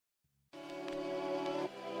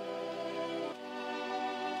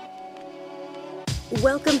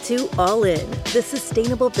Welcome to All In, the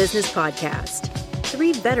Sustainable Business Podcast.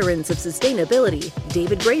 Three veterans of sustainability,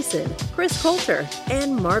 David Grayson, Chris Coulter,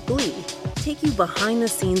 and Mark Lee, take you behind the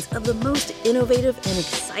scenes of the most innovative and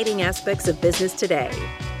exciting aspects of business today.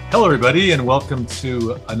 Hello, everybody, and welcome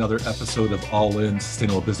to another episode of All In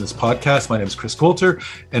Sustainable Business Podcast. My name is Chris Coulter,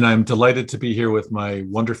 and I'm delighted to be here with my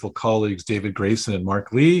wonderful colleagues, David Grayson and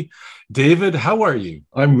Mark Lee. David, how are you?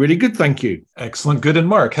 I'm really good, thank you. Excellent, good. And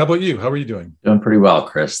Mark, how about you? How are you doing? Doing pretty well,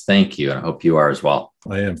 Chris. Thank you, and I hope you are as well.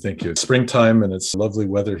 I am, thank you. It's springtime, and it's lovely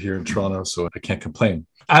weather here in Toronto, so I can't complain.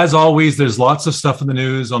 As always, there's lots of stuff in the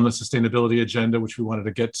news on the sustainability agenda, which we wanted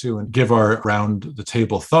to get to and give our round the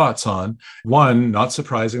table thoughts on. One, not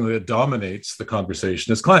surprisingly, that dominates the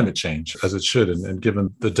conversation is climate change, as it should. And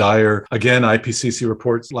given the dire, again, IPCC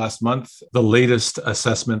reports last month, the latest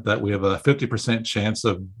assessment that we have a 50% chance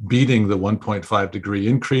of beating the 1.5 degree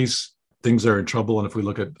increase. Things are in trouble. And if we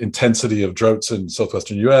look at intensity of droughts in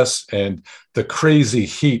southwestern US and the crazy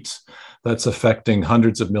heat that's affecting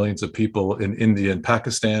hundreds of millions of people in India and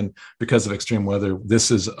Pakistan because of extreme weather,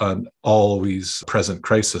 this is an always present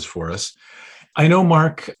crisis for us. I know,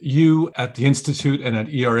 Mark, you at the Institute and at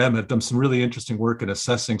ERM have done some really interesting work in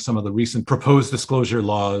assessing some of the recent proposed disclosure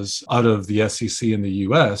laws out of the SEC in the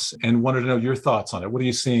US and wanted to know your thoughts on it. What are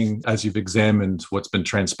you seeing as you've examined what's been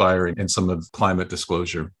transpiring in some of climate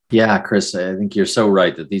disclosure? Yeah, Chris, I think you're so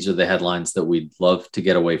right that these are the headlines that we'd love to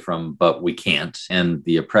get away from, but we can't. And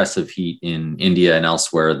the oppressive heat in India and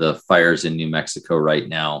elsewhere, the fires in New Mexico right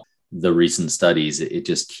now, the recent studies, it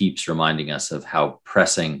just keeps reminding us of how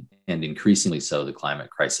pressing and increasingly so the climate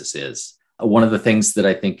crisis is. One of the things that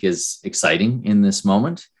I think is exciting in this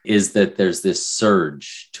moment is that there's this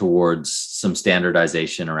surge towards some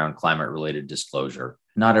standardization around climate-related disclosure.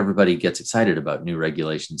 Not everybody gets excited about new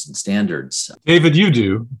regulations and standards. David, you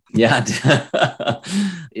do. Yeah,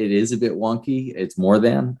 it is a bit wonky. It's more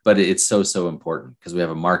than, but it's so important because we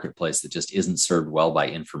have a marketplace that just isn't served well by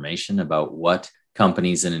information about what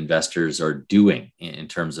companies and investors are doing in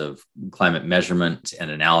terms of climate measurement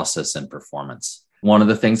and analysis and performance. One of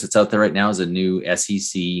the things that's out there right now is a new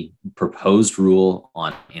SEC proposed rule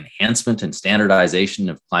on enhancement and standardization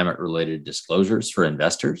of climate-related disclosures for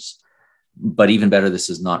investors. But even better, this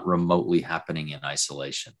is not remotely happening in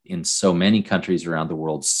isolation. In so many countries around the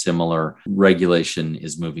world, similar regulation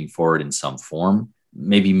is moving forward in some form.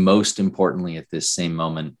 Maybe most importantly at this same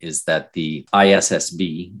moment is that the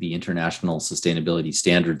ISSB, the International Sustainability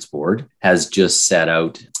Standards Board, has just set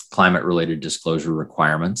out climate-related disclosure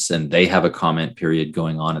requirements, and they have a comment period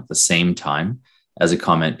going on at the same time as a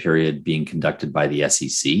comment period being conducted by the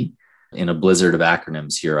SEC. In a blizzard of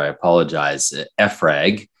acronyms here, I apologize,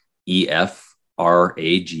 EFRAG,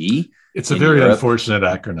 EFRAG. It's a very unfortunate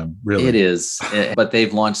acronym, really. It is, but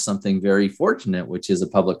they've launched something very fortunate, which is a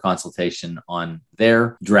public consultation on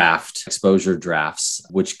their draft, exposure drafts,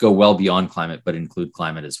 which go well beyond climate, but include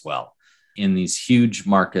climate as well. In these huge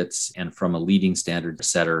markets and from a leading standard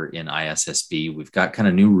setter in ISSB, we've got kind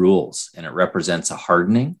of new rules, and it represents a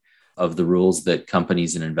hardening of the rules that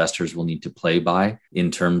companies and investors will need to play by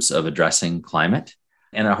in terms of addressing climate.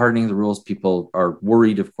 And a hardening of the rules, people are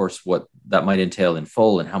worried, of course, what that might entail in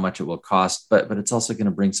full and how much it will cost, but it's also going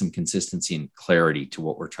to bring some consistency and clarity to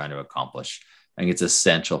what we're trying to accomplish. I think it's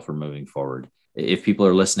essential for moving forward. If people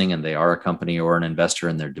are listening and they are a company or an investor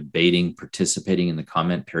and they're debating, participating in the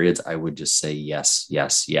comment periods, I would just say yes,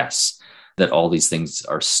 that all these things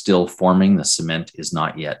are still forming. The cement is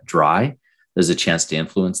not yet dry. There's a chance to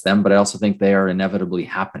influence them, but I also think they are inevitably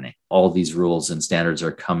happening. All these rules and standards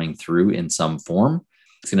are coming through in some form.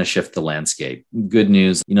 It's going to shift the landscape. Good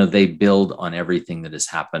news, they build on everything that has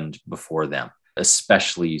happened before them.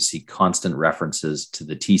 Especially you see constant references to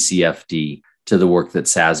the TCFD, to the work that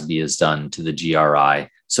SASB has done, to the GRI.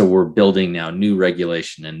 So we're building now new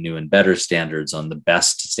regulation and new and better standards on the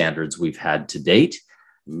best standards we've had to date.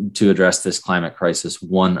 To address this climate crisis,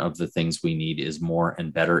 one of the things we need is more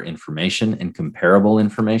and better information and comparable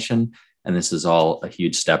information. And this is all a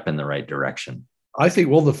huge step in the right direction. I think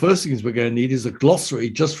one of the first things we're going to need is a glossary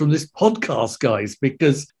just from this podcast, guys,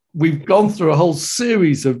 because we've gone through a whole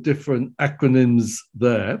series of different acronyms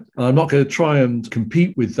there. And I'm not going to try and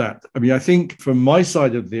compete with that. I mean, I think from my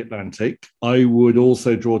side of the Atlantic, I would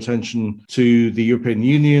also draw attention to the European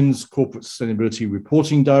Union's Corporate Sustainability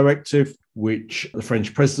Reporting Directive, which the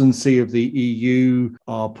French presidency of the EU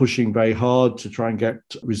are pushing very hard to try and get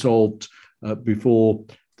resolved before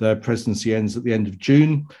their presidency ends at the end of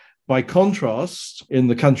June. By contrast, in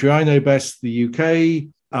the country I know best, the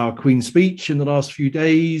UK, Our Queen's speech in the last few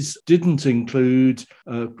days didn't include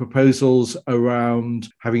proposals around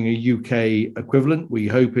having a UK equivalent. We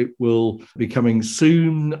hope it will be coming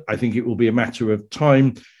soon. I think it will be a matter of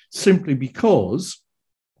time, simply because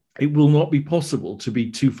it will not be possible to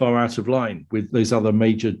be too far out of line with those other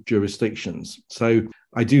major jurisdictions. So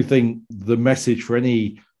I do think the message for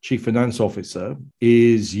any chief finance officer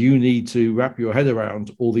is you need to wrap your head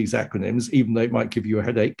around all these acronyms, even though it might give you a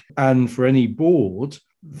headache. And for any board,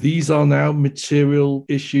 these are now material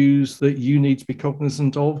issues that you need to be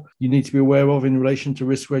cognizant of, you need to be aware of in relation to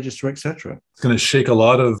risk register, etc. It's going to shake a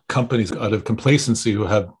lot of companies out of complacency who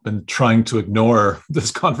have been trying to ignore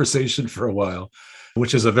this conversation for a while,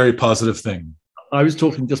 which is a very positive thing. I was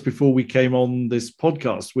talking just before we came on this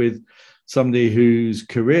podcast with somebody whose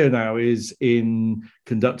career now is in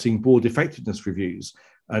conducting board effectiveness reviews.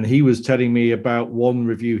 And he was telling me about one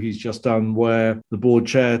review he's just done where the board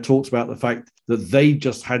chair talks about the fact that they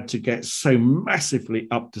just had to get so massively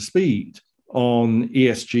up to speed on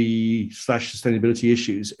ESG/sustainability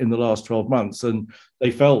issues in the last 12 months. And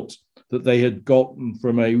they felt that they had gotten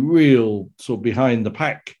from a real sort of behind the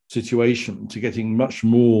pack situation to getting much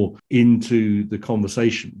more into the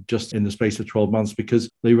conversation just in the space of 12 months because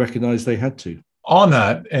they recognized they had to. On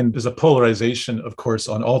that, and there's a polarization, of course,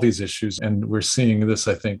 on all these issues. And we're seeing this,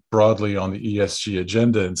 I think, broadly on the ESG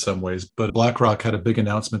agenda in some ways. But BlackRock had a big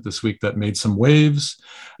announcement this week that made some waves.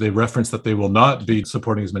 They referenced that they will not be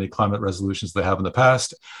supporting as many climate resolutions as they have in the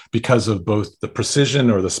past because of both the precision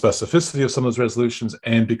or the specificity of some of those resolutions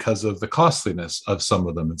and because of the costliness of some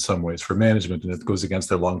of them in some ways for management. And it goes against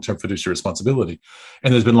their long-term fiduciary responsibility.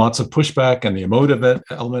 And there's been lots of pushback and the emotive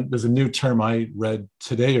element. There's a new term I read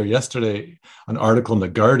today or yesterday, an article in The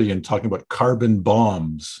Guardian talking about carbon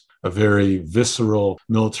bombs, a very visceral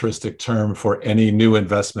militaristic term for any new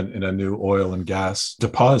investment in a new oil and gas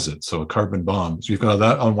deposit. So a carbon bomb. So you've got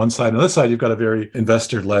that on one side. On the other side, you've got a very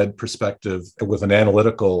investor-led perspective with an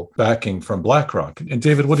analytical backing from BlackRock. And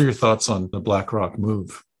David, what are your thoughts on the BlackRock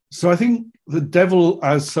move? So I think the devil,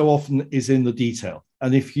 as so often, is in the detail.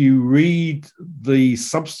 And if you read the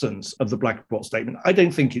substance of the BlackRock statement, I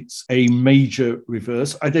don't think it's a major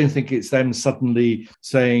reverse. I don't think it's them suddenly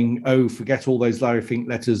saying, oh, forget all those Larry Fink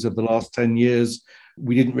letters of the last 10 years.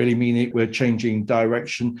 We didn't really mean it. We're changing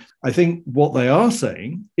direction. I think what they are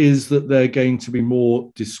saying is that they're going to be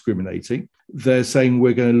more discriminating. They're saying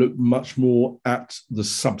we're going to look much more at the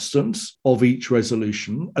substance of each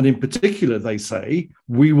resolution. And in particular, they say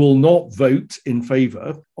we will not vote in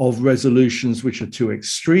favor of resolutions which are too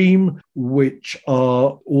extreme, which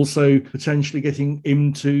are also potentially getting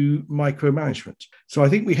into micromanagement. So I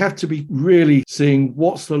think we have to be really seeing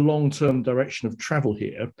what's the long-term direction of travel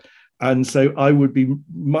here. And so I would be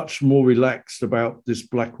much more relaxed about this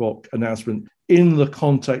BlackRock announcement in the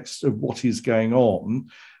context of what is going on.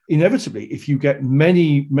 Inevitably, if you get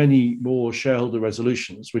many, many more shareholder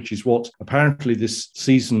resolutions, which is what apparently this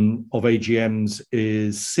season of AGMs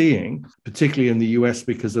is seeing, particularly in the US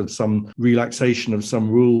because of some relaxation of some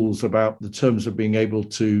rules about the terms of being able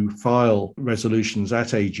to file resolutions at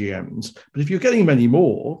AGMs. But if you're getting many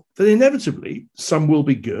more, then inevitably some will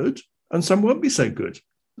be good and some won't be so good.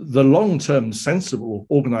 The long-term sensible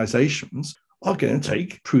organizations are going to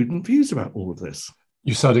take prudent views about all of this.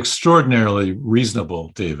 You sound extraordinarily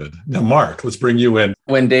reasonable, David. Now, Mark, let's bring you in.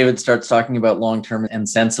 When David starts talking about long-term and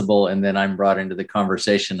sensible, and then I'm brought into the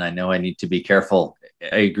conversation, I know I need to be careful.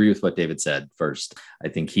 I agree with what David said first. I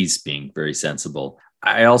think he's being very sensible.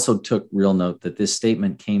 I also took real note that this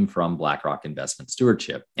statement came from BlackRock Investment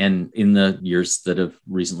Stewardship. And in the years that have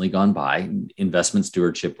recently gone by, investment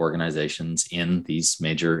stewardship organizations in these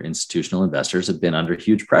major institutional investors have been under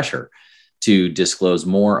huge pressure to disclose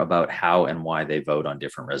more about how and why they vote on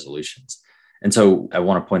different resolutions. And so I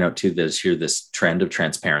want to point out too, there's here this trend of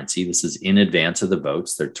transparency. This is in advance of the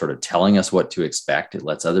votes. They're sort of telling us what to expect. It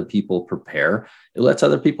lets other people prepare. It lets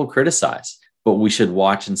other people criticize. But we should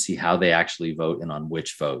watch and see how they actually vote and on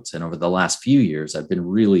which votes. And over the last few years, I've been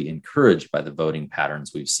really encouraged by the voting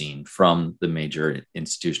patterns we've seen from the major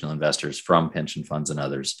institutional investors, from pension funds and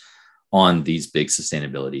others on these big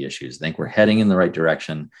sustainability issues. I think we're heading in the right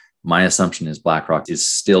direction. My assumption is BlackRock is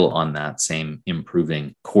still on that same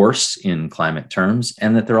improving course in climate terms,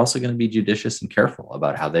 and that they're also going to be judicious and careful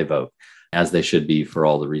about how they vote, as they should be for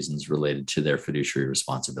all the reasons related to their fiduciary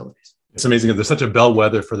responsibilities. It's amazing that there's such a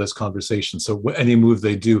bellwether for this conversation. So any move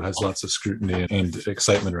they do has lots of scrutiny and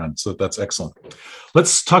excitement around it. So that's excellent.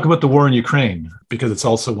 Let's talk about the war in Ukraine, because it's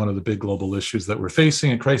also one of the big global issues that we're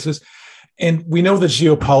facing, a crisis. And we know the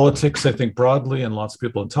geopolitics, I think, broadly, and lots of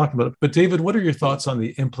people are talking about it. But David, what are your thoughts on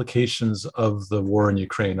the implications of the war in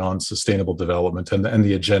Ukraine on sustainable development and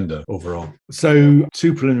the agenda overall? So,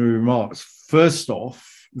 two preliminary remarks. First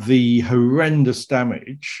off, the horrendous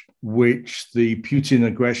damage which the Putin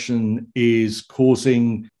aggression is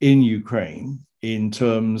causing in Ukraine in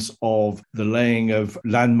terms of the laying of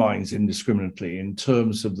landmines indiscriminately, in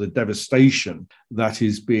terms of the devastation that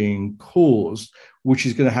is being caused, which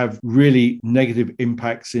is going to have really negative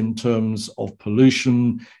impacts in terms of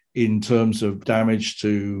pollution, in terms of damage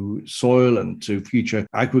to soil and to future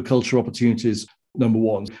agriculture opportunities, number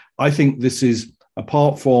one. I think this is,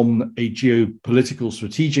 apart from a geopolitical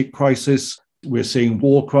strategic crisis, we're seeing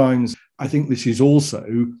war crimes. I think this is also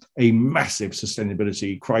a massive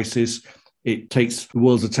sustainability crisis. It takes the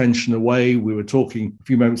world's attention away. We were talking a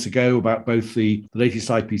few moments ago about both the latest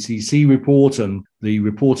IPCC report and the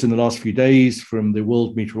report in the last few days from the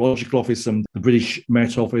World Meteorological Office and the British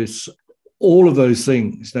Met Office. All of those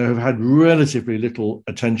things now have had relatively little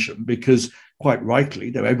attention because, quite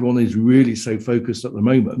rightly, everyone is really so focused at the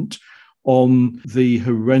moment on the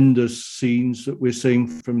horrendous scenes that we're seeing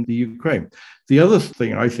from the Ukraine. The other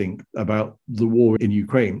thing I think about the war in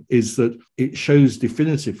Ukraine is that it shows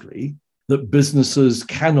definitively that businesses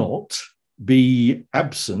cannot be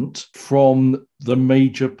absent from the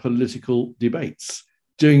major political debates.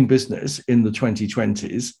 Doing business in the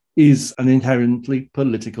 2020s is an inherently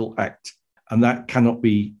political act, and that cannot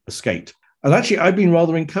be escaped. And actually, I've been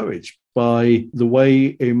rather encouraged by the way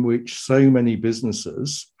in which so many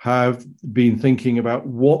businesses have been thinking about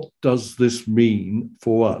what does this mean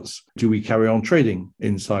for us? Do we carry on trading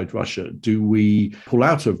inside Russia? Do we pull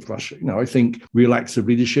out of Russia? I think real acts of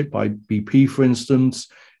leadership by BP, for instance,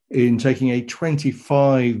 in taking a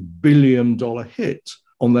 $25 billion hit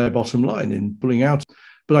on their bottom line in pulling out.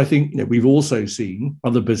 But I think we've also seen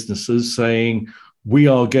other businesses saying, we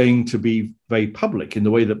are going to be very public in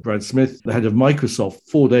the way that Brad Smith, the head of Microsoft,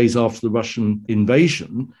 4 days after the Russian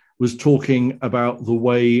invasion, was talking about the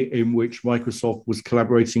way in which Microsoft was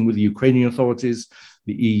collaborating with the Ukrainian authorities,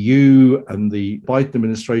 the EU and the Biden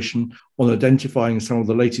administration on identifying some of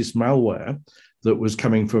the latest malware that was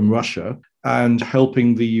coming from Russia and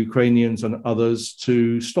helping the Ukrainians and others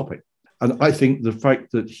to stop it. And I think the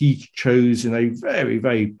fact that he chose in a very,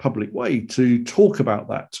 very public way to talk about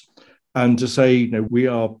that and to say, we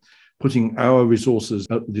are putting our resources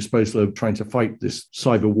at the disposal of trying to fight this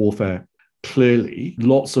cyber warfare. Clearly,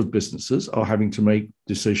 lots of businesses are having to make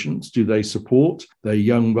decisions. Do they support their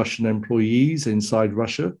young Russian employees inside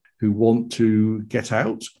Russia who want to get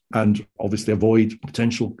out and obviously avoid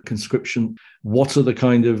potential conscription? What are the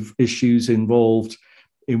kind of issues involved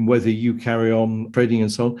in whether you carry on trading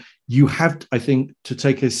and so on? You have, I think, to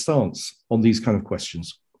take a stance on these kind of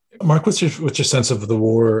questions. Mark, what's your sense of the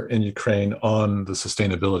war in Ukraine on the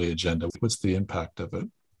sustainability agenda? What's the impact of it?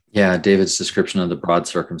 Yeah, David's description of the broad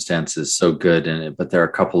circumstance is so good, but there are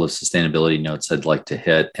a couple of sustainability notes I'd like to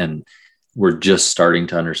hit, and we're just starting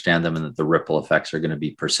to understand them, and that the ripple effects are going to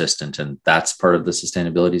be persistent, and that's part of the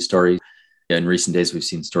sustainability story. In recent days, we've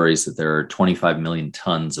seen stories that there are 25 million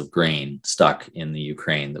tons of grain stuck in the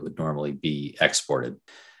Ukraine that would normally be exported.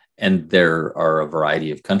 And there are a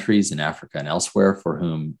variety of countries in Africa and elsewhere for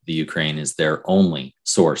whom the Ukraine is their only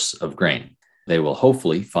source of grain. They will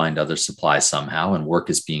hopefully find other supplies somehow, and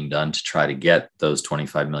work is being done to try to get those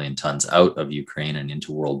 25 million tons out of Ukraine and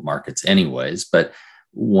into world markets anyways. But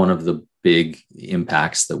one of the big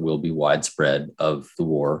impacts that will be widespread of the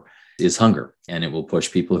war is hunger, and it will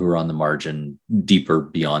push people who are on the margin deeper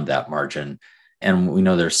beyond that margin. And we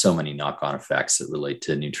know there's so many knock-on effects that relate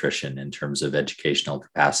to nutrition in terms of educational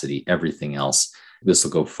capacity, everything else. This will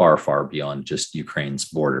go far, far beyond just Ukraine's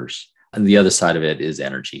borders. And the other side of it is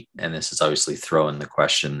energy. And this is obviously throwing the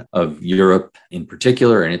question of Europe in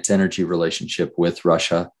particular and its energy relationship with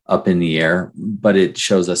Russia up in the air. But it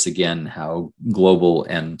shows us again how global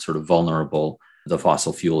and sort of vulnerable the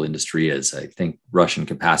fossil fuel industry is. I think Russian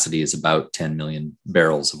capacity is about 10 million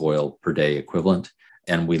barrels of oil per day equivalent.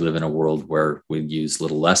 And we live in a world where we use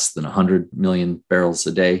little less than 100 million barrels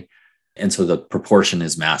a day. And so the proportion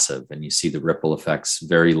is massive. And you see the ripple effects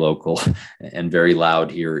very local and very loud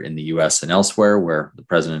here in the US and elsewhere, where the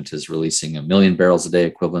president is releasing 1 million barrels a day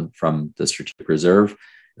equivalent from the strategic reserve.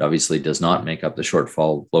 It obviously does not make up the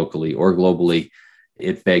shortfall locally or globally.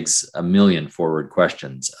 It begs a million forward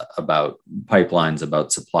questions about pipelines,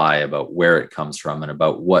 about supply, about where it comes from, and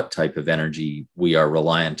about what type of energy we are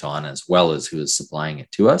reliant on, as well as who is supplying it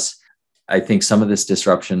to us. I think some of this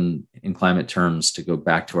disruption in climate terms, to go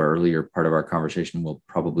back to our earlier part of our conversation, will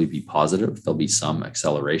probably be positive. There'll be some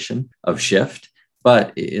acceleration of shift.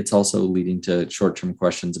 But it's also leading to short-term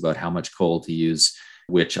questions about how much coal to use,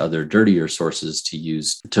 which other dirtier sources to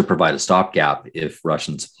use to provide a stopgap if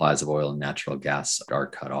Russian supplies of oil and natural gas are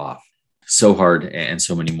cut off. So hard, and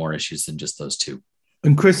so many more issues than just those two.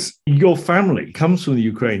 And Chris, your family comes from the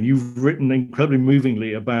Ukraine. You've written incredibly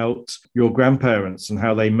movingly about your grandparents and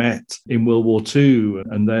how they met in World War II,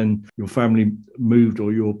 and then your family moved,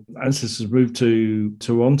 or your ancestors moved to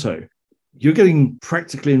Toronto. You're getting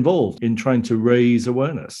practically involved in trying to raise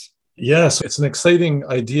awareness. Yes, it's an exciting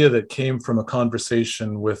idea that came from a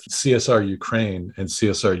conversation with CSR Ukraine and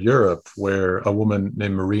CSR Europe, where a woman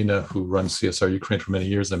named Marina, who runs CSR Ukraine for many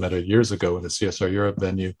years, I met her years ago at a CSR Europe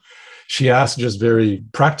venue. She asked just very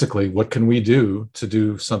practically, what can we do to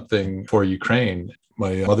do something for Ukraine?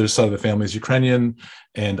 My mother's side of the family is Ukrainian,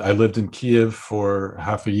 and I lived in Kiev for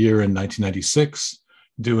half a year in 1996,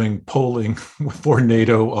 doing polling for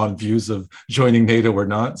NATO on views of joining NATO or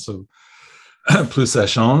not. So plus ça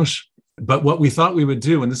change. But what we thought we would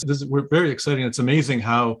do, and we're very exciting. It's amazing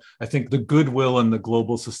how I think the goodwill in the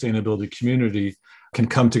global sustainability community can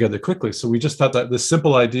come together quickly. So we just thought that this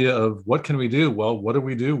simple idea of what can we do? Well, what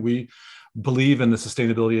do? We believe in the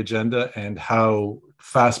sustainability agenda and how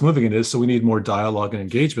fast moving it is. So we need more dialogue and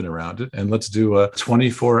engagement around it. And let's do a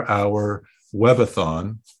 24-hour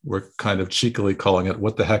webathon. We're kind of cheekily calling it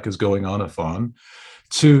What the Heck is Going On-a-thon,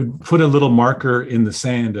 to put a little marker in the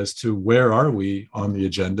sand as to where are we on the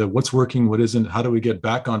agenda, what's working, what isn't, how do we get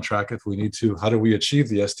back on track if we need to, how do we achieve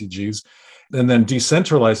the SDGs, and then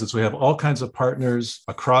decentralize it. So we have all kinds of partners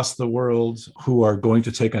across the world who are going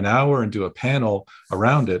to take an hour and do a panel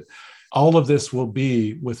around it. All of this will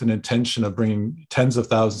be with an intention of bringing tens of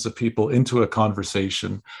thousands of people into a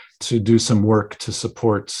conversation to do some work to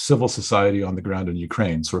support civil society on the ground in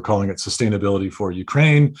Ukraine. So we're calling it Sustainability for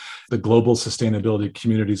Ukraine, the global sustainability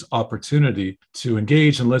community's opportunity to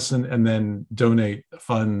engage and listen and then donate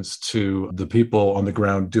funds to the people on the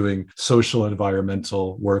ground doing social and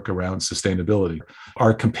environmental work around sustainability.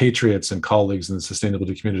 Our compatriots and colleagues in the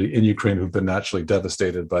sustainability community in Ukraine who've been naturally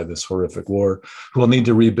devastated by this horrific war, who will need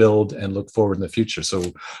to rebuild and look forward in the future.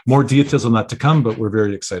 So more details on that to come, but we're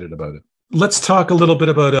very excited about it. Let's talk a little bit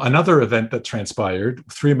about another event that transpired.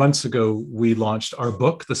 3 months ago, we launched our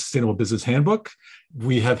book, The Sustainable Business Handbook.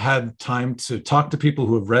 We have had time to talk to people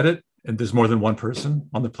who have read it, and there's more than one person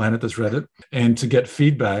on the planet that's read it, and to get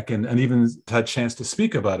feedback and even had a chance to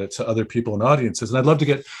speak about it to other people and audiences. And I'd love to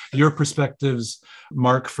get your perspectives,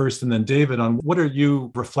 Mark, first, and then David, on what are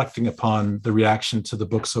you reflecting upon the reaction to the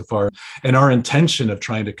book so far and our intention of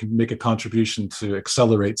trying to make a contribution to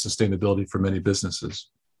accelerate sustainability for many businesses.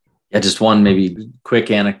 Yeah, just one maybe quick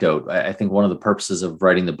anecdote. I think one of the purposes of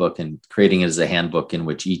writing the book and creating it as a handbook in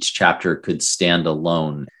which each chapter could stand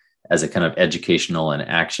alone as a kind of educational and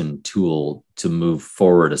action tool to move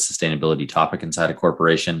forward a sustainability topic inside a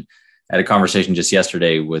corporation. I had a conversation just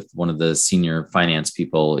yesterday with one of the senior finance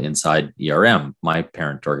people inside ERM, my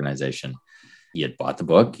parent organization. He had bought the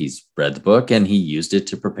book, he's read the book, and he used it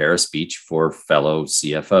to prepare a speech for fellow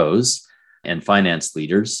CFOs and finance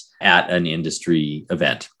leaders at an industry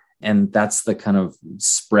event. And that's the kind of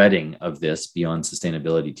spreading of this beyond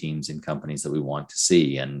sustainability teams in companies that we want to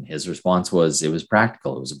see. And his response was, it was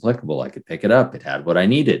practical, it was applicable. I could pick it up. It had what I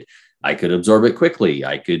needed. I could absorb it quickly.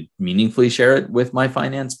 I could meaningfully share it with my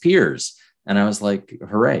finance peers. And I was like,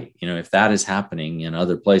 hooray. If that is happening in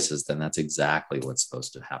other places, then that's exactly what's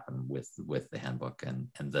supposed to happen with the handbook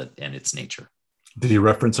and its nature. Did you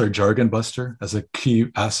reference our jargon buster as a key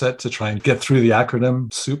asset to try and get through the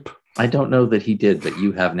acronym soup? I don't know that he did, but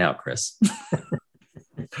you have now, Chris.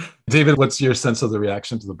 David, what's your sense of the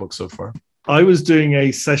reaction to the book so far? I was doing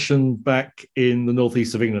a session back in the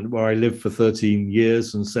northeast of England where I lived for 13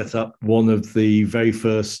 years and set up one of the very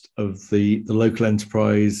first of the local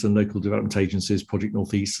enterprise and local development agencies, Project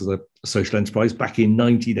Northeast, as a social enterprise back in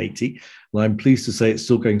 1980. And I'm pleased to say it's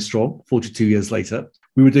still going strong 42 years later.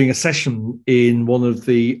 We were doing a session in one of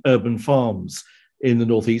the urban farms in the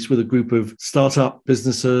Northeast with a group of startup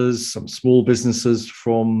businesses, some small businesses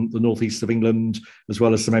from the Northeast of England, as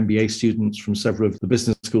well as some MBA students from several of the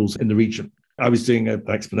business schools in the region. I was doing an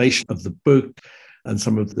explanation of the book and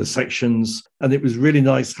some of the sections. And it was really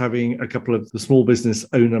nice having a couple of the small business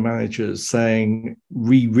owner managers saying,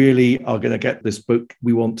 we really are going to get this book.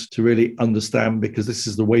 We want to really understand because this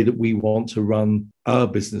is the way that we want to run our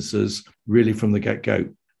businesses really from the get-go.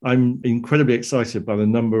 I'm incredibly excited by the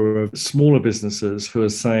number of smaller businesses who are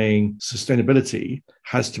saying sustainability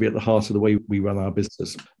has to be at the heart of the way we run our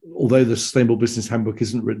business. Although the Sustainable Business Handbook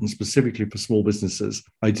isn't written specifically for small businesses,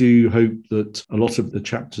 I do hope that a lot of the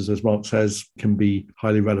chapters, as Mark says, can be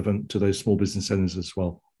highly relevant to those small business owners as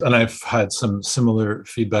well. And I've had some similar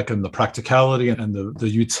feedback on the practicality and the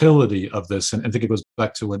utility of this. And I think it goes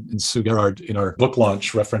back to when Sue Gerard in our book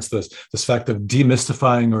launch referenced this fact of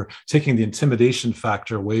demystifying or taking the intimidation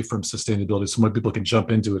factor away from sustainability so more people can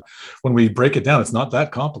jump into it. When we break it down, it's not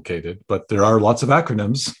that complicated, but there are lots of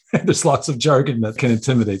acronyms and there's lots of jargon that can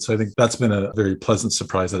intimidate. So I think that's been a very pleasant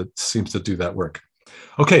surprise that it seems to do that work.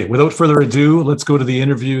 Okay, without further ado, let's go to the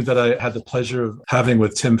interview that I had the pleasure of having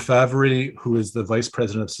with Tim Favre, who is the Vice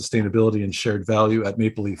President of Sustainability and Shared Value at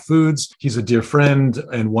Maple Leaf Foods. He's a dear friend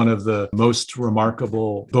and one of the most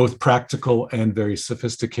remarkable, both practical and very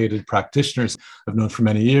sophisticated practitioners I've known for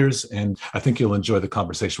many years, and I think you'll enjoy the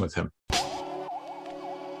conversation with him.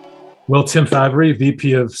 Well, Tim Favre,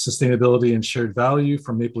 VP of Sustainability and Shared Value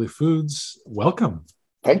from Maple Leaf Foods, welcome.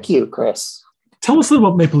 Thank you, Chris. Tell us a little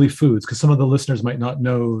about Maple Leaf Foods, because some of the listeners might not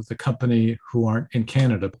know the company who aren't in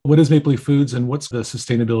Canada. What is Maple Leaf Foods and what's the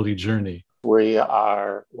sustainability journey? We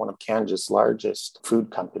are one of Canada's largest food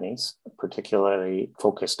companies, particularly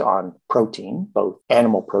focused on protein, both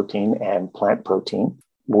animal protein and plant protein.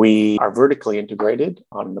 We are vertically integrated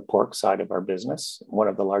on the pork side of our business, one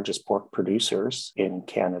of the largest pork producers in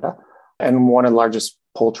Canada, and one of the largest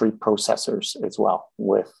poultry processors as well,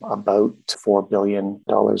 with about $4 billion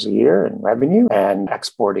a year in revenue and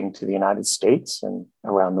exporting to the United States and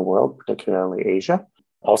around the world, particularly Asia.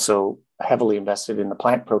 Also heavily invested in the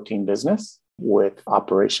plant protein business with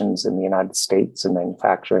operations in the United States and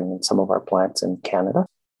manufacturing in some of our plants in Canada.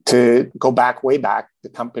 To go back, way back, the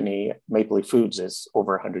company Maple Leaf Foods is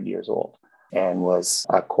over 100 years old and was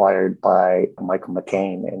acquired by Michael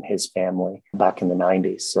McCain and his family back in the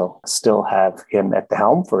 90s. So still have him at the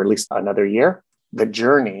helm for at least another year. The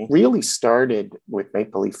journey really started with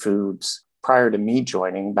Maple Leaf Foods prior to me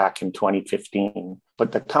joining back in 2015.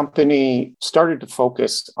 But the company started to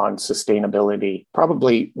focus on sustainability,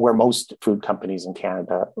 probably where most food companies in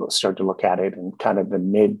Canada started to look at it in kind of the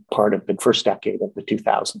mid part of the first decade of the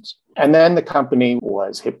 2000s. And then the company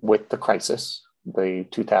was hit with the crisis, the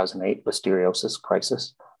 2008 listeriosis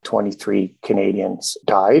crisis. 23 Canadians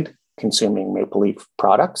died consuming Maple Leaf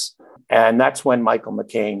products. And that's when Michael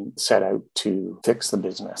McCain set out to fix the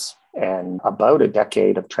business. And about a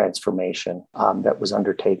decade of transformation that was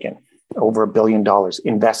undertaken. Over $1 billion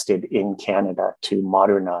invested in Canada to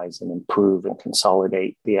modernize and improve and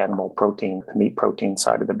consolidate the animal protein, the meat protein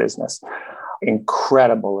side of the business.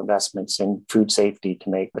 Incredible investments in food safety to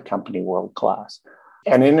make the company world-class.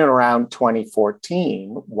 And in and around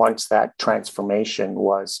 2014, once that transformation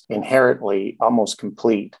was inherently almost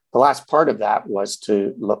complete, the last part of that was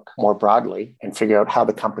to look more broadly and figure out how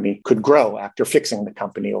the company could grow after fixing the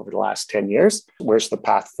company over the last 10 years. Where's the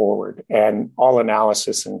path forward? And all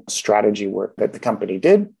analysis and strategy work that the company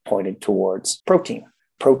did pointed towards protein.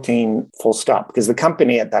 Protein, full stop, because the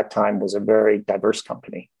company at that time was a very diverse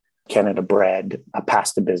company. Canada Bread, a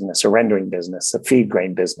pasta business, a rendering business, a feed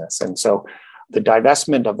grain business. And so the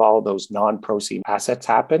divestment of all those non-protein assets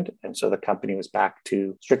happened. And so the company was back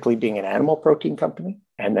to strictly being an animal protein company.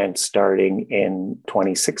 And then starting in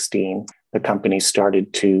 2016, the company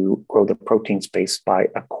started to grow the protein space by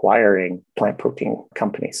acquiring plant protein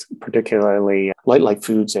companies, particularly Light Life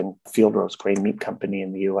Foods and Field Rose Grain Meat Company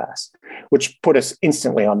in the US, which put us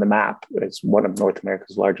instantly on the map as one of North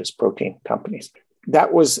America's largest protein companies.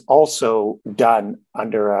 That was also done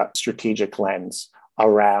under a strategic lens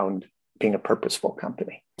around being a purposeful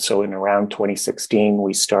company. So in around 2016,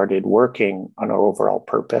 we started working on our overall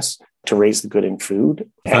purpose to raise the good in food.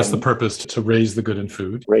 That's the purpose, to raise the good in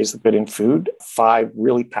food. Raise the good in food. 5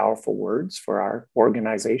 really powerful words for our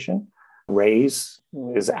organization. Raise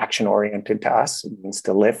is action-oriented to us. It means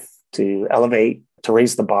to lift, to elevate, to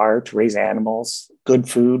raise the bar, to raise animals, good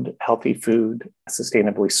food, healthy food,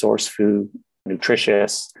 sustainably sourced food,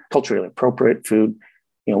 nutritious, culturally appropriate food.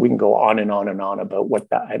 You know, we can go on and on and on about what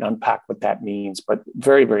that and unpack what that means, but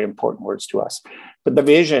very, very important words to us. But the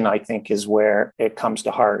vision, I think, is where it comes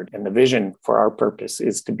to heart. And the vision for our purpose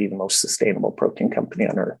is to be the most sustainable protein company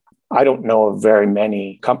on earth. I don't know of very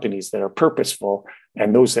many companies that are purposeful,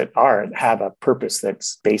 and those that aren't have a purpose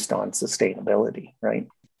that's based on sustainability, right?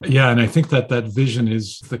 Yeah, and I think that vision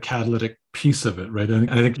is the catalytic piece of it, right? And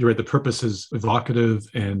I think you're right. The purpose is evocative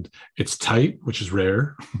and it's tight, which is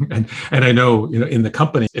rare. and I know, in the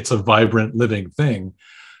company, it's a vibrant, living thing.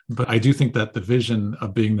 But I do think that the vision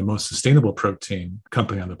of being the most sustainable protein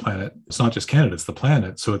company on the planet, it's not just Canada, it's the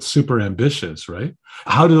planet. So it's super ambitious, right?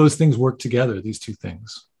 How do those things work together, these two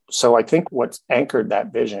things? So I think what's anchored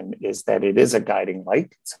that vision is that it is a guiding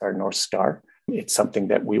light. It's our North Star. It's something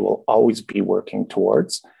that we will always be working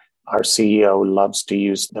towards. Our CEO loves to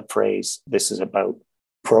use the phrase, this is about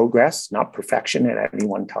progress, not perfection at any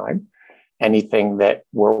one time. anything that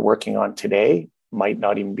we're working on today might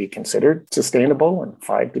not even be considered sustainable in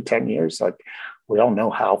 5 to 10 years. Like, we all know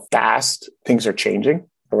how fast things are changing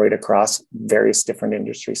right across various different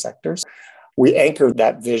industry sectors. We anchor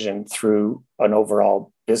that vision through an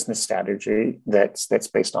overall business strategy that's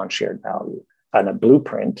based on shared value, and a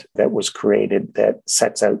blueprint that was created that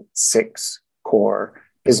sets out 6 core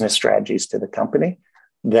business strategies to the company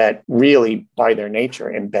that really, by their nature,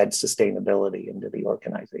 embed sustainability into the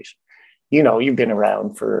organization. You know, you've been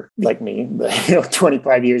around for, like me,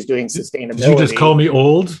 25 years doing sustainability. Did you just call me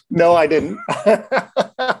old? No, I didn't.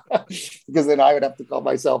 Because then I would have to call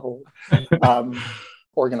myself old.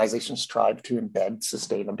 Organizations strive to embed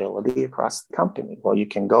sustainability across the company. Well, you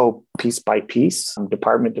can go piece by piece,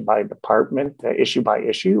 department by department, issue by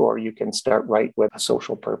issue, or you can start right with a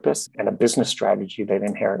social purpose and a business strategy that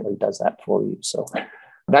inherently does that for you. So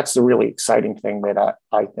that's the really exciting thing that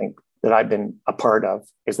I think that I've been a part of,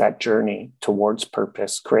 is that journey towards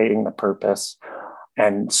purpose, creating the purpose,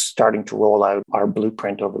 and starting to roll out our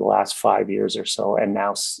blueprint over the last 5 years or so, and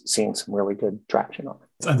now seeing some really good traction on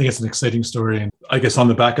it. I think it's an exciting story. And I guess on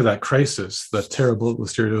the back of that crisis, that terrible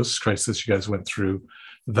listeriosis crisis you guys went through,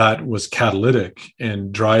 that was catalytic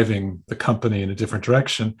in driving the company in a different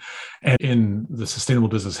direction. And in the Sustainable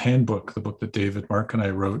Business Handbook, the book that David, Mark, and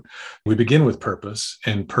I wrote, we begin with purpose,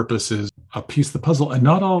 and purpose is a piece of the puzzle. And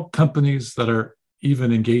not all companies that are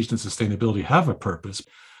even engaged in sustainability have a purpose.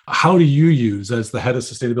 How do you use, as the head of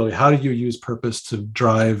sustainability, how do you use purpose to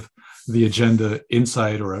drive the agenda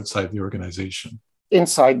inside or outside the organization?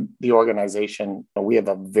 Inside the organization, we have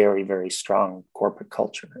a very, very strong corporate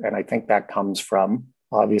culture. And I think that comes from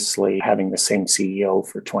obviously having the same CEO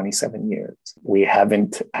for 27 years. We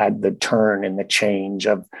haven't had the turn and the change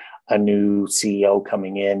of a new CEO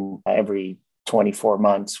coming in every 24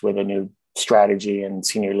 months with a new strategy and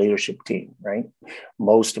senior leadership team, right?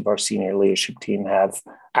 Most of our senior leadership team have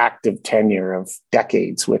active tenure of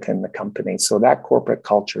decades within the company. So that corporate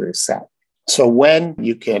culture is set. So when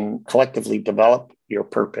you can collectively develop your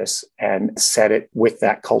purpose and set it with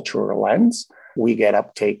that cultural lens, we get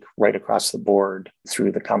uptake right across the board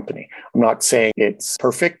through the company. I'm not saying it's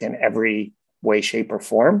perfect in every way, shape, or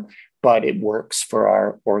form, but it works for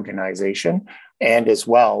our organization. And as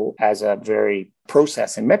well, as a very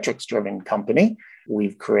process and metrics driven company,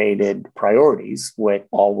 we've created priorities with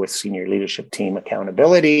senior leadership team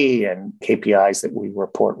accountability and KPIs that we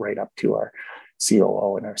report right up to our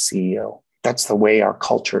COO and our CEO. That's the way our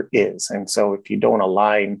culture is. And so if you don't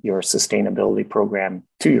align your sustainability program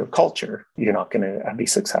to your culture, you're not going to be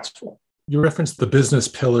successful. You referenced the business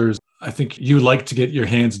pillars. I think you like to get your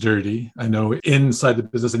hands dirty, I know, inside the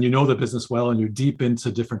business, and you know the business well, and you're deep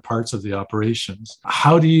into different parts of the operations.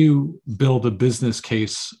 How do you build a business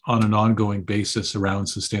case on an ongoing basis around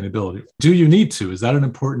sustainability? Do you need to? Is that an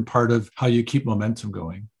important part of how you keep momentum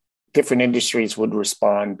going? Different industries would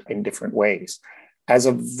respond in different ways. As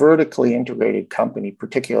a vertically integrated company,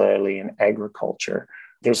 particularly in agriculture,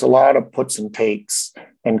 there's a lot of puts and takes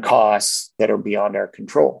and costs that are beyond our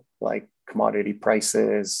control, like commodity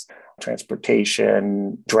prices,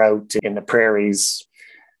 transportation, drought in the prairies.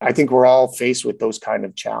 I think we're all faced with those kind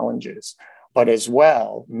of challenges. But as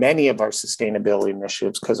well, many of our sustainability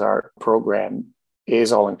initiatives, because our program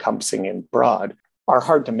is all encompassing and broad, are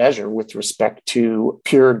hard to measure with respect to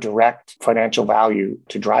pure direct financial value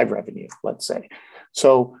to drive revenue, let's say.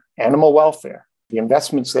 So animal welfare, the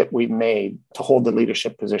investments that we've made to hold the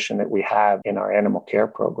leadership position that we have in our animal care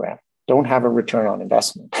program don't have a return on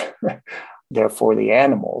investment. Therefore, the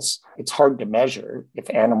animals, it's hard to measure. If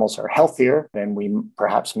animals are healthier, then we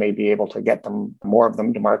perhaps may be able to get more of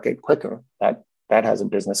them to market quicker. That has a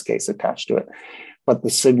business case attached to it. But the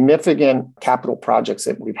significant capital projects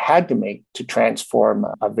that we've had to make to transform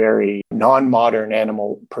a very non-modern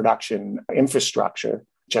animal production infrastructure,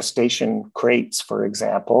 gestation crates, for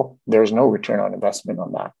example, there's no return on investment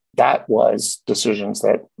on that. That was decisions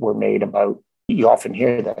that were made about, you often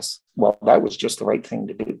hear this, well, that was just the right thing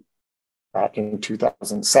to do back in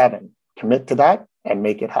 2007. Commit to that and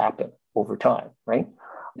make it happen over time, right?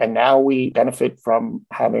 And now we benefit from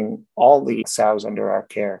having all the sows under our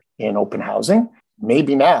care in open housing.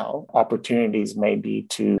 Maybe now opportunities may be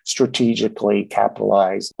to strategically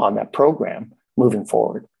capitalize on that program moving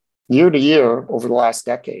forward. Year to year, over the last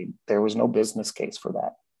decade, there was no business case for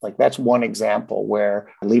that. Like, that's one example where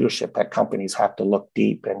leadership at companies have to look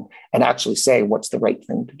deep and actually say what's the right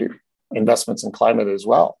thing to do. Investments in climate as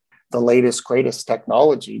well. the latest, greatest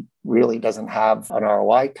technology really doesn't have an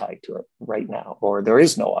ROI tied to it right now, or there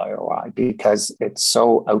is no ROI because it's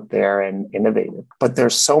so out there and innovative. But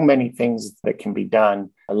there's so many things that can be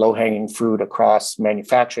done, low-hanging fruit across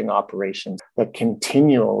manufacturing operations that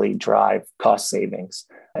continually drive cost savings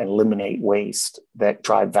and eliminate waste that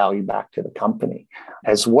drive value back to the company.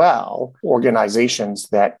 As well, organizations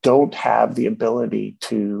that don't have the ability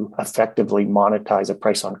to effectively monetize a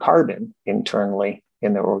price on carbon internally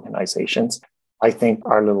in their organizations, I think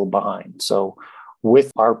are a little behind. So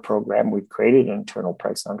with our program, we've created an internal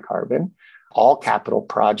price on carbon. All capital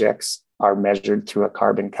projects are measured through a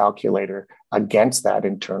carbon calculator against that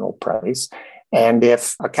internal price. And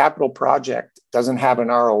if a capital project doesn't have an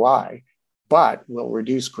ROI, but will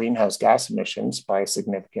reduce greenhouse gas emissions by a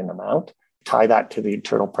significant amount, tie that to the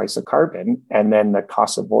internal price of carbon, and then the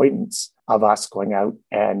cost avoidance of us going out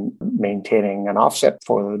and maintaining an offset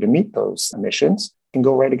formula to meet those emissions, can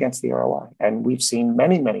go right against the ROI. And we've seen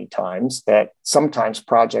many, many times that sometimes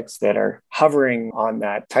projects that are hovering on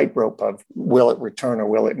that tightrope of will it return or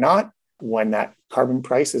will it not, when that carbon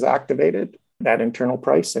price is activated, that internal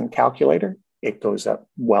price and calculator, it goes up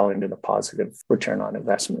well into the positive return on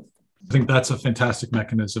investment. I think that's a fantastic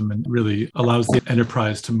mechanism and really allows the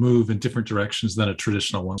enterprise to move in different directions than a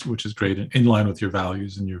traditional one, which is great, in line with your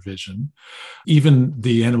values and your vision. Even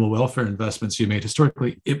the animal welfare investments you made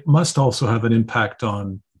historically, it must also have an impact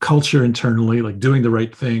on culture internally, like doing the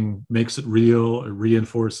right thing makes it real, it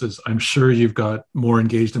reinforces. I'm sure you've got more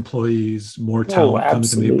engaged employees, more talent coming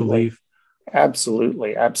to Maple Leaf.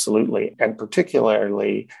 Absolutely. And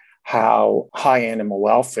particularly how high animal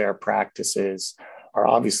welfare practices are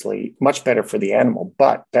obviously much better for the animal,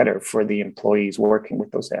 but better for the employees working with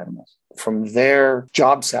those animals. From their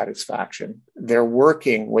job satisfaction, they're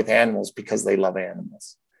working with animals because they love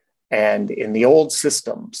animals. And in the old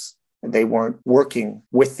systems, they weren't working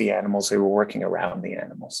with the animals, they were working around the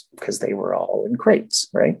animals because they were all in crates,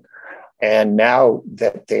 right? And now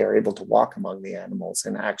that they are able to walk among the animals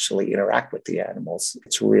and actually interact with the animals,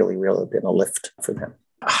 it's really been a lift for them.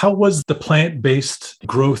 How was the plant-based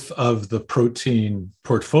growth of the protein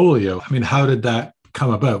portfolio? I mean, how did that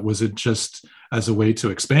come about? Was it just as a way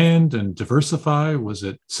to expand and diversify? Was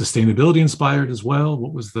it sustainability inspired as well?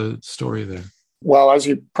 What was the story there? Well, as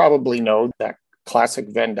you probably know, that classic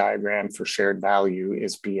Venn diagram for shared value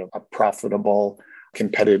is be a profitable,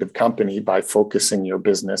 competitive company by focusing your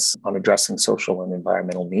business on addressing social and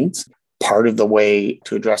environmental needs. Part of the way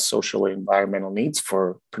to address social and environmental needs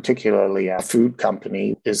for particularly a food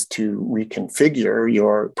company is to reconfigure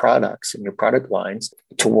your products and your product lines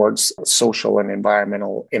towards social and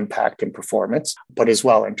environmental impact and performance, but as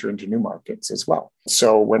well enter into new markets as well.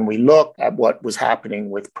 So when we look at what was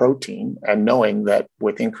happening with protein and knowing that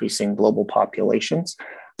with increasing global populations,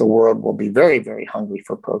 the world will be very hungry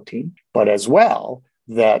for protein, but as well,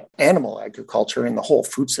 that animal agriculture and the whole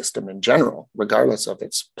food system in general, regardless of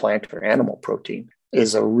its plant or animal protein,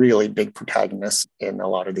 is a really big protagonist in a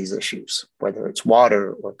lot of these issues, whether it's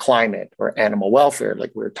water or climate or animal welfare,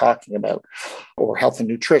 like we were talking about, or health and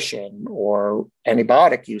nutrition or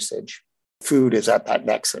antibiotic usage. Food is at that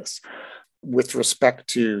nexus. With respect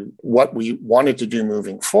to what we wanted to do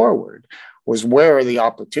moving forward, was where are the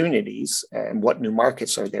opportunities and what new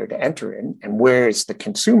markets are there to enter in and where is the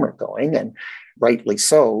consumer going? And rightly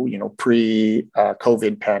so,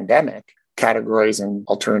 pre-COVID pandemic, categories in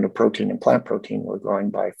alternative protein and plant protein were growing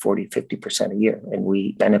by 40, 50% a year, and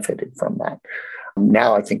we benefited from that.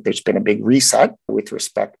 Now, I think there's been a big reset with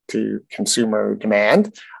respect to consumer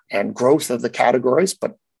demand and growth of the categories,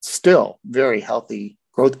 but still very healthy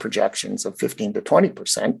growth projections of 15 to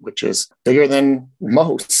 20%, which is bigger than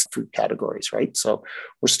most food categories, right? So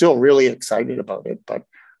we're still really excited about it, but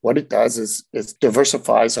what it does is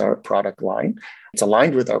diversifies our product line. It's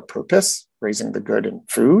aligned with our purpose, raising the good in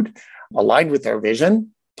food, aligned with our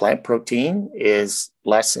vision. Plant protein is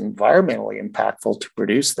less environmentally impactful to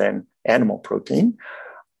produce than animal protein.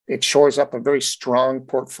 It shores up a very strong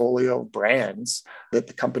portfolio of brands that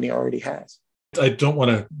the company already has. I don't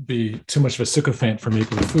want to be too much of a sycophant for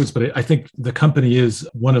Maple Leaf Foods, but I think the company is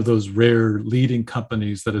one of those rare leading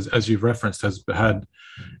companies that is, as you've referenced, has had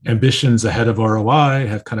ambitions ahead of ROI,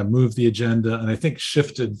 have kind of moved the agenda, and I think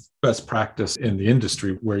shifted best practice in the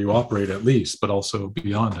industry where you operate at least, but also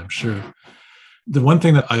beyond, I'm sure. The one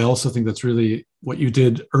thing that I also think that's really what you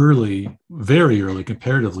did early, very early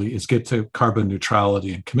comparatively, is get to carbon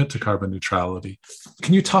neutrality and commit to carbon neutrality.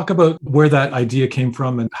 Can you talk about where that idea came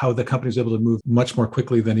from and how the company is able to move much more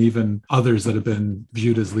quickly than even others that have been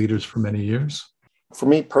viewed as leaders for many years? For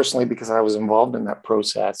me personally, because I was involved in that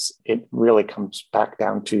process, it really comes back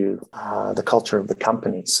down to the culture of the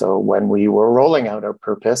company. So when we were rolling out our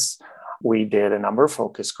purpose, we did a number of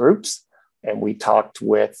focus groups, and we talked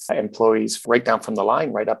with employees right down from the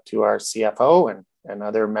line, right up to our CFO and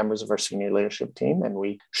other members of our senior leadership team. And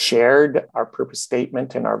we shared our purpose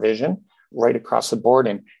statement and our vision right across the board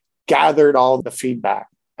and gathered all the feedback.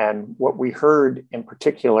 And what we heard in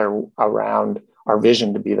particular around our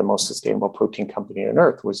vision to be the most sustainable protein company on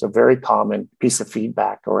earth was a very common piece of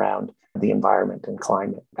feedback around the environment and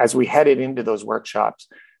climate. As we headed into those workshops,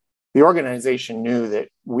 the organization knew that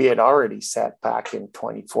we had already set back in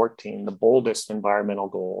 2014 the boldest environmental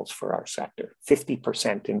goals for our sector,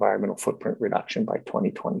 50% environmental footprint reduction by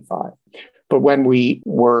 2025. But when we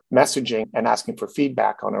were messaging and asking for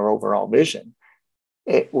feedback on our overall vision,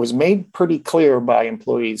 it was made pretty clear by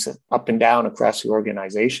employees up and down across the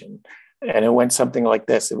organization. And it went something like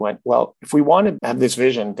this. It went, well, if we want to have this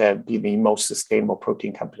vision to be the most sustainable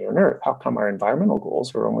protein company on earth, how come our environmental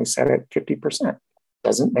goals are only set at 50%?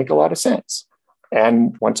 Doesn't make a lot of sense.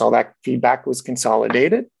 And once all that feedback was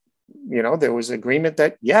consolidated, there was agreement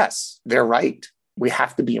that, yes, they're right. We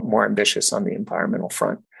have to be more ambitious on the environmental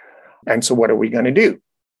front. And so what are we going to do?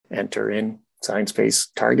 Enter in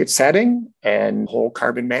science-based target setting and whole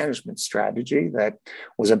carbon management strategy that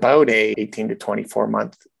was about a 18 to 24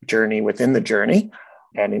 month journey within the journey.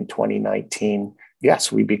 And in 2019,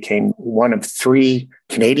 yes, we became one of 3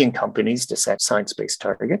 Canadian companies to set science-based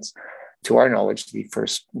targets. To our knowledge, the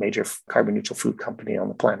first major carbon neutral food company on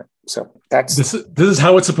the planet. So that's this is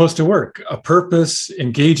how it's supposed to work. A purpose,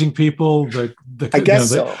 engaging people, the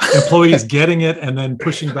employees getting it, and then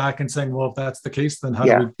pushing back and saying, well, if that's the case, then how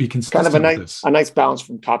do we be consistent kind of with this? A nice balance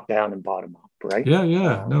from top down and bottom up, right?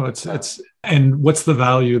 Yeah. No, it's and what's the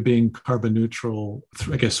value of being carbon neutral?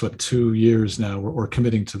 I guess 2 years now, or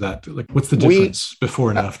committing to that. Like, what's the difference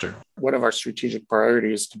before and after? One of our strategic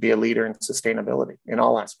priorities is to be a leader in sustainability, in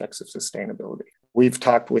all aspects of sustainability. We've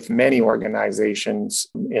talked with many organizations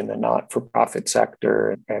in the not-for-profit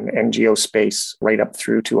sector and NGO space, right up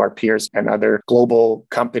through to our peers and other global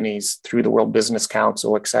companies through the World Business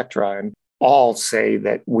Council, et cetera, and all say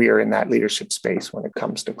that we are in that leadership space when it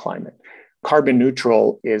comes to climate. Carbon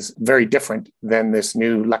neutral is very different than this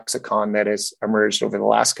new lexicon that has emerged over the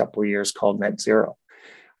last couple of years called net zero,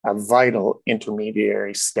 a vital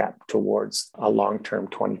intermediary step towards a long-term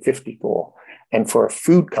 2050 goal. And for a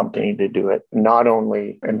food company to do it, not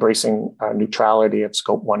only embracing neutrality of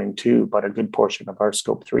scope 1 and 2, but a good portion of our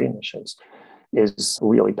scope 3 emissions is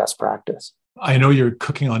really best practice. I know you're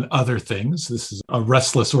cooking on other things. This is a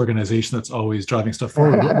restless organization that's always driving stuff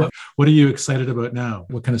forward. What are you excited about now?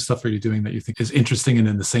 What kind of stuff are you doing that you think is interesting and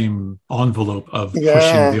in the same envelope of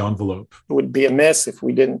pushing the envelope? It would be amiss if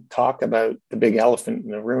we didn't talk about the big elephant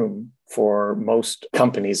in the room for most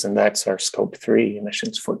companies, and that's our scope 3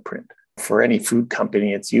 emissions footprint. For any food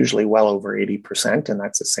company, it's usually well over 80%, and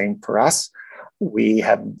that's the same for us. We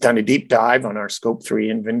have done a deep dive on our scope 3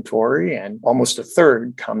 inventory, and almost a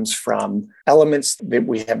third comes from elements that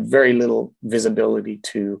we have very little visibility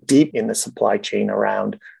to deep in the supply chain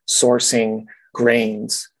around sourcing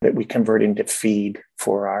grains that we convert into feed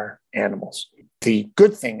for our animals. The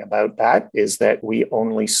good thing about that is that we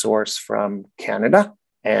only source from Canada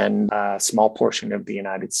and a small portion of the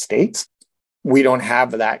United States. We don't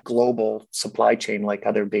have that global supply chain like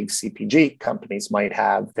other big CPG companies might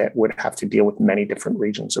have that would have to deal with many different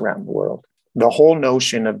regions around the world. The whole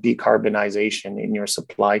notion of decarbonization in your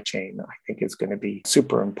supply chain, I think, is going to be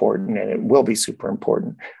super important, and it will be super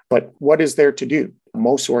important. But what is there to do?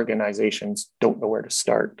 Most organizations don't know where to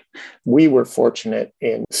start. We were fortunate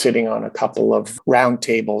in sitting on a couple of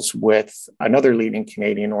roundtables with another leading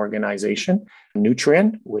Canadian organization,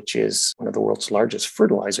 Nutrien, which is one of the world's largest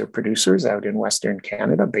fertilizer producers out in Western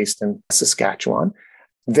Canada, based in Saskatchewan.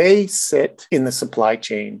 They sit in the supply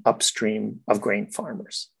chain upstream of grain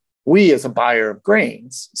farmers. We, as a buyer of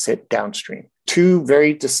grains, sit downstream. 2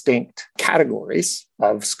 very distinct categories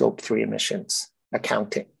of scope 3 emissions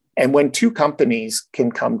accounting. And when 2 companies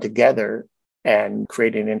can come together and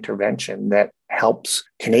create an intervention that helps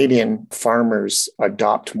Canadian farmers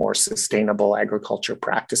adopt more sustainable agriculture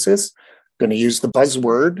practices, I'm going to use the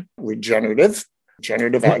buzzword regenerative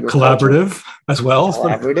agriculture. Collaborative as well.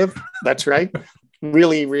 Collaborative, that's right.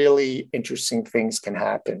 Really, really interesting things can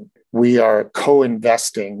happen. We are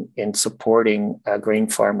co-investing in supporting grain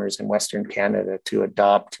farmers in Western Canada to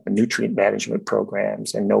adopt nutrient management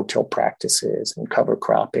programs and no-till practices and cover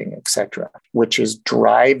cropping, et cetera, which is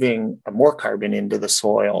driving more carbon into the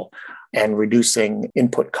soil and reducing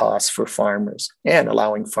input costs for farmers and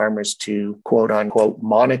allowing farmers to, quote unquote,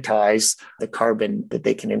 monetize the carbon that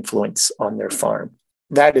they can influence on their farm.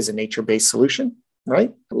 That is a nature-based solution,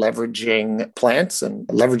 right? Leveraging plants and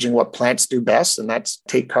leveraging what plants do best, and that's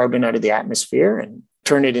take carbon out of the atmosphere and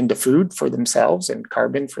turn it into food for themselves and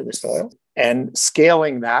carbon for the soil. And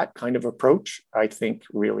scaling that kind of approach, I think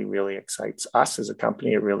really, really excites us as a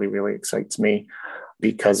company. It really, really excites me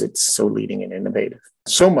because it's so leading and innovative.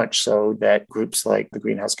 So much so that groups like the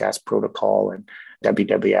Greenhouse Gas Protocol and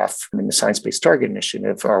WWF and the Science Based Target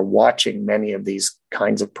Initiative are watching many of these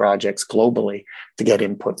kinds of projects globally to get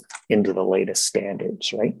input into the latest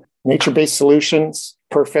standards, right? Nature-based solutions,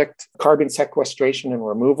 perfect. Carbon sequestration and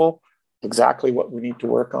removal, exactly what we need to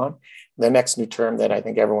work on. The next new term that I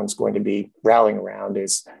think everyone's going to be rallying around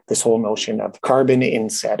is this whole notion of carbon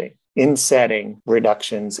insetting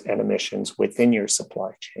reductions and emissions within your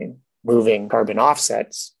supply chain, moving carbon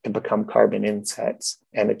offsets to become carbon insets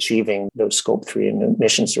and achieving those scope 3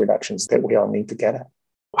 emissions reductions that we all need to get at.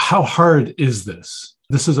 How hard is this?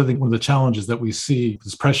 This is, I think, one of the challenges that we see.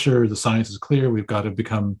 There's pressure, the science is clear. We've got to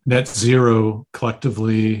become net zero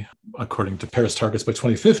collectively, according to Paris targets by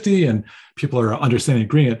 2050, and people are understanding,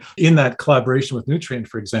 agreeing it. In that collaboration with Nutrien,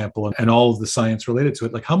 for example, and all of the science related to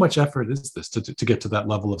it, like how much effort is this to get to that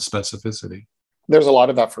level of specificity? There's a lot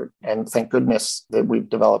of effort, and thank goodness that we've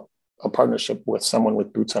developed a partnership with someone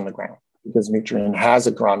with boots on the ground, because Nutrien has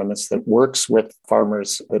agronomists that works with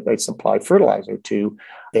farmers that they supply fertilizer to.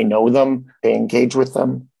 They know them, they engage with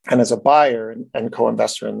them. And as a buyer and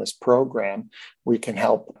co-investor in this program, we can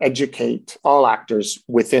help educate all actors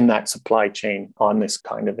within that supply chain on this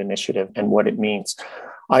kind of initiative and what it means.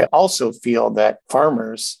 I also feel that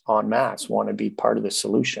farmers en masse want to be part of the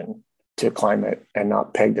solution to climate and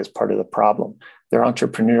not pegged as part of the problem. They're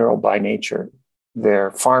entrepreneurial by nature.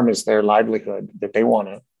 Their farm is their livelihood that they want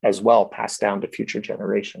to as well pass down to future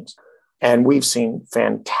generations. And we've seen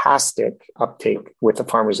fantastic uptake with the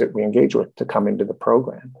farmers that we engage with to come into the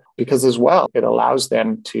program, because as well, it allows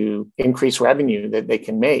them to increase revenue that they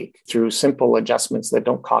can make through simple adjustments that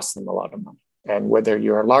don't cost them a lot of money. And whether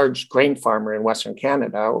you're a large grain farmer in Western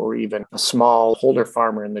Canada or even a small holder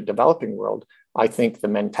farmer in the developing world, I think the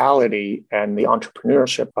mentality and the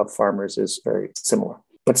entrepreneurship of farmers is very similar.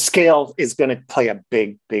 But scale is going to play a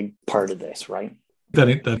big, big part of this, right? That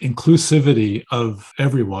inclusivity of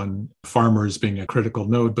everyone, farmers being a critical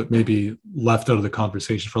node, but maybe left out of the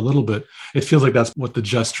conversation for a little bit. It feels like that's what the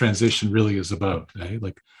just transition really is about, right?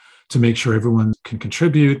 Like to make sure everyone can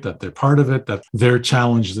contribute, that they're part of it, that their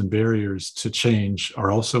challenges and barriers to change are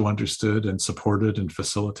also understood and supported and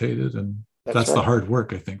facilitated. And that's right. The hard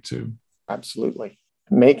work, I think, too. Absolutely.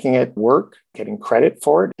 Making it work, getting credit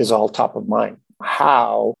for it is all top of mind.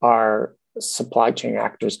 How are supply chain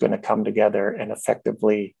actors going to come together and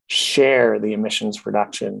effectively share the emissions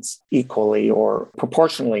reductions equally or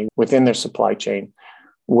proportionally within their supply chain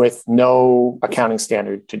with no accounting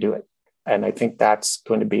standard to do it? And I think that's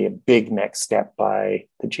going to be a big next step by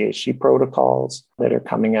the GHG protocols that are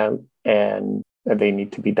coming out, and they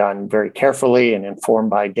need to be done very carefully and informed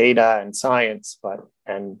by data and science,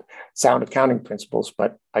 and sound accounting principles.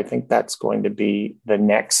 But I think that's going to be the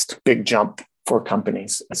next big jump for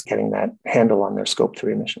companies, is getting that handle on their scope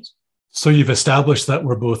 3 emissions. So you've established that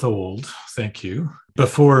we're both old. Thank you.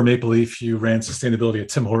 Before Maple Leaf, you ran sustainability at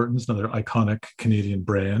Tim Hortons, another iconic Canadian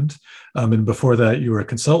brand. And before that, you were a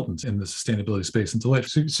consultant in the sustainability space in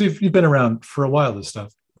Deloitte. So you've been around for a while, this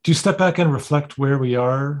stuff. Do you step back and reflect where we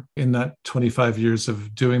are in that 25 years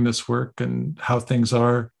of doing this work and how things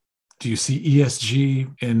are? Do you see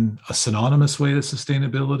ESG in a synonymous way to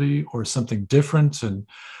sustainability or something different? And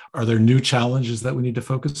are there new challenges that we need to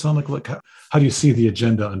focus on? Like how do you see the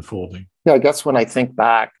agenda unfolding? Yeah, I guess when I think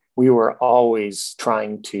back, we were always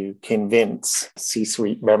trying to convince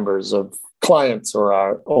C-suite members of clients or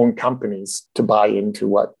our own companies to buy into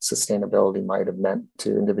what sustainability might have meant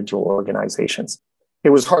to individual organizations. It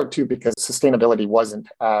was hard too, because sustainability wasn't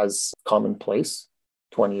as commonplace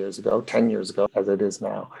 20 years ago, 10 years ago, as it is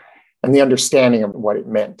now. And the understanding of what it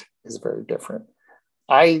meant is very different.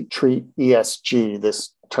 I treat ESG,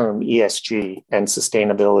 this term ESG, and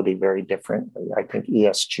sustainability very differently. I think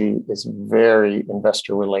ESG is very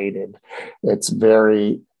investor related. It's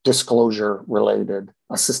very disclosure related.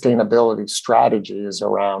 A sustainability strategy is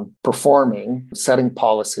around performing, setting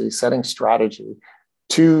policy, setting strategy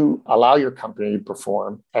to allow your company to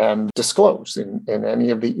perform and disclose in any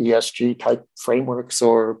of the ESG type frameworks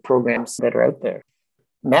or programs that are out there.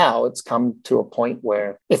 Now it's come to a point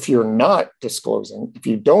where if you're not disclosing, if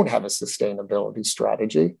you don't have a sustainability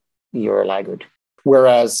strategy, you're a laggard.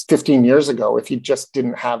 Whereas 15 years ago, if you just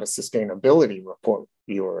didn't have a sustainability report,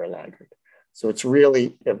 you were a laggard. So it's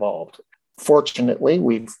really evolved. Fortunately,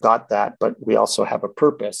 we've got that, but we also have a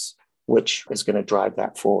purpose, which is going to drive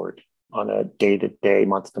that forward. on a day-to-day,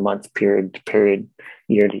 month-to-month, period-to-period,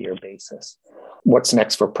 year-to-year basis. What's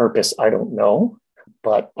next for purpose? I don't know.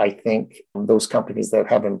 But I think those companies that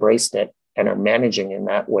have embraced it and are managing in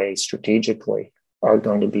that way strategically are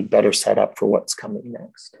going to be better set up for what's coming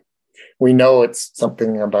next. We know it's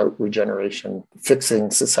something about regeneration, fixing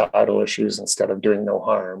societal issues instead of doing no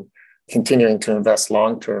harm, continuing to invest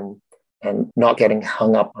long-term and not getting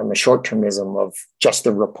hung up on the short-termism of just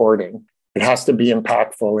the reporting. It has to be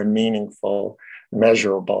impactful and meaningful,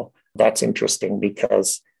 measurable. That's interesting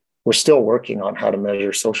because we're still working on how to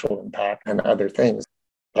measure social impact and other things.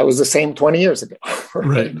 That was the same 20 years ago.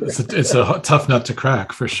 Right. It's a tough nut to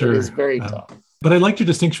crack, for sure. It is very tough. But I like your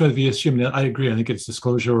distinction with ESG. I mean, I agree. I think it's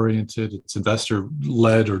disclosure-oriented, it's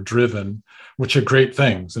investor-led or driven, which are great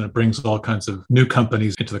things. And it brings all kinds of new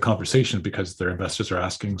companies into the conversation because their investors are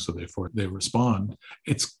asking, so therefore they respond.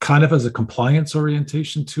 It's kind of has a compliance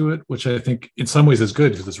orientation to it, which I think in some ways is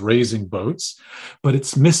good because it's raising boats, but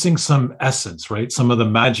it's missing some essence, right? Some of the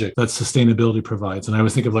magic that sustainability provides. And I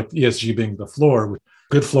always think of like ESG being the floor.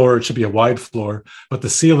 Good floor, it should be a wide floor, but the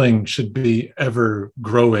ceiling should be ever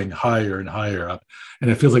growing higher and higher up.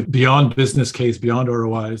 And it feels like beyond business case, beyond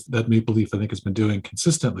ROIs, that Maple Leaf, I think, has been doing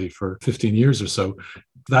consistently for 15 years or so.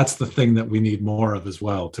 That's the thing that we need more of as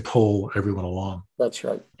well to pull everyone along. That's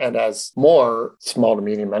right. And as more small to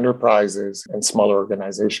medium enterprises and smaller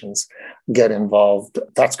organizations get involved,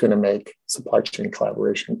 that's going to make supply chain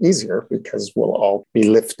collaboration easier because we'll all be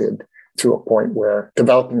lifted to a point where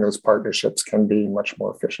developing those partnerships can be much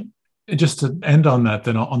more efficient. And just to end on that,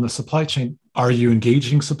 then on the supply chain, are you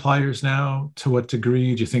engaging suppliers now? To what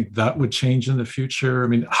degree? Do you think that would change in the future? I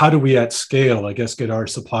mean, how do we at scale, I guess, get our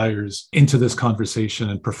suppliers into this conversation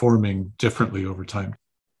and performing differently over time?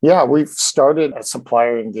 Yeah, we've started a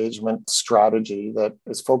supplier engagement strategy that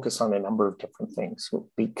is focused on a number of different things.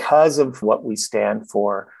 Because of what we stand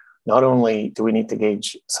for, not only do we need to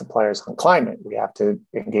engage suppliers on climate, we have to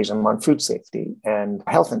engage them on food safety and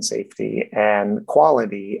health and safety and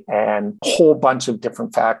quality and a whole bunch of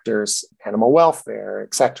different factors, animal welfare,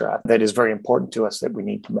 et cetera, that is very important to us that we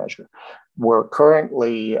need to measure. We're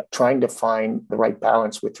currently trying to find the right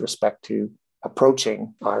balance with respect to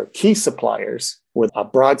approaching our key suppliers with a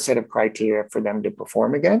broad set of criteria for them to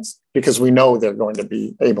perform against, because we know they're going to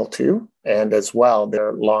be able to, and as well,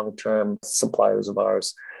 they're long-term suppliers of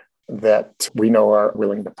ours that we know are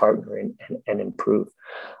willing to partner and improve.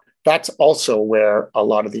 That's also where a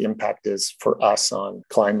lot of the impact is for us on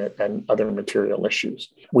climate and other material issues.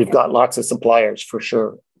 We've got lots of suppliers for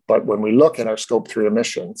sure, but when we look at our Scope 3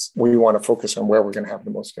 emissions, we want to focus on where we're going to have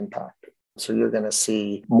the most impact. So you're going to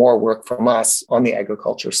see more work from us on the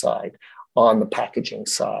agriculture side, on the packaging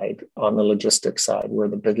side, on the logistics side, where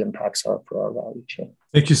the big impacts are for our value chain.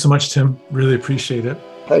 Thank you so much, Tim. Really appreciate it.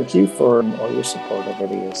 Thank you for all your support over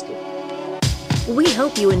the years, Steve. We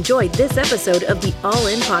hope you enjoyed this episode of the All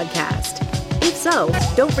In Podcast. If so,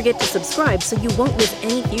 don't forget to subscribe so you won't miss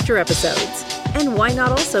any future episodes. And why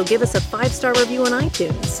not also give us a 5-star review on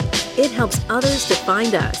iTunes? It helps others to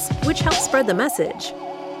find us, which helps spread the message.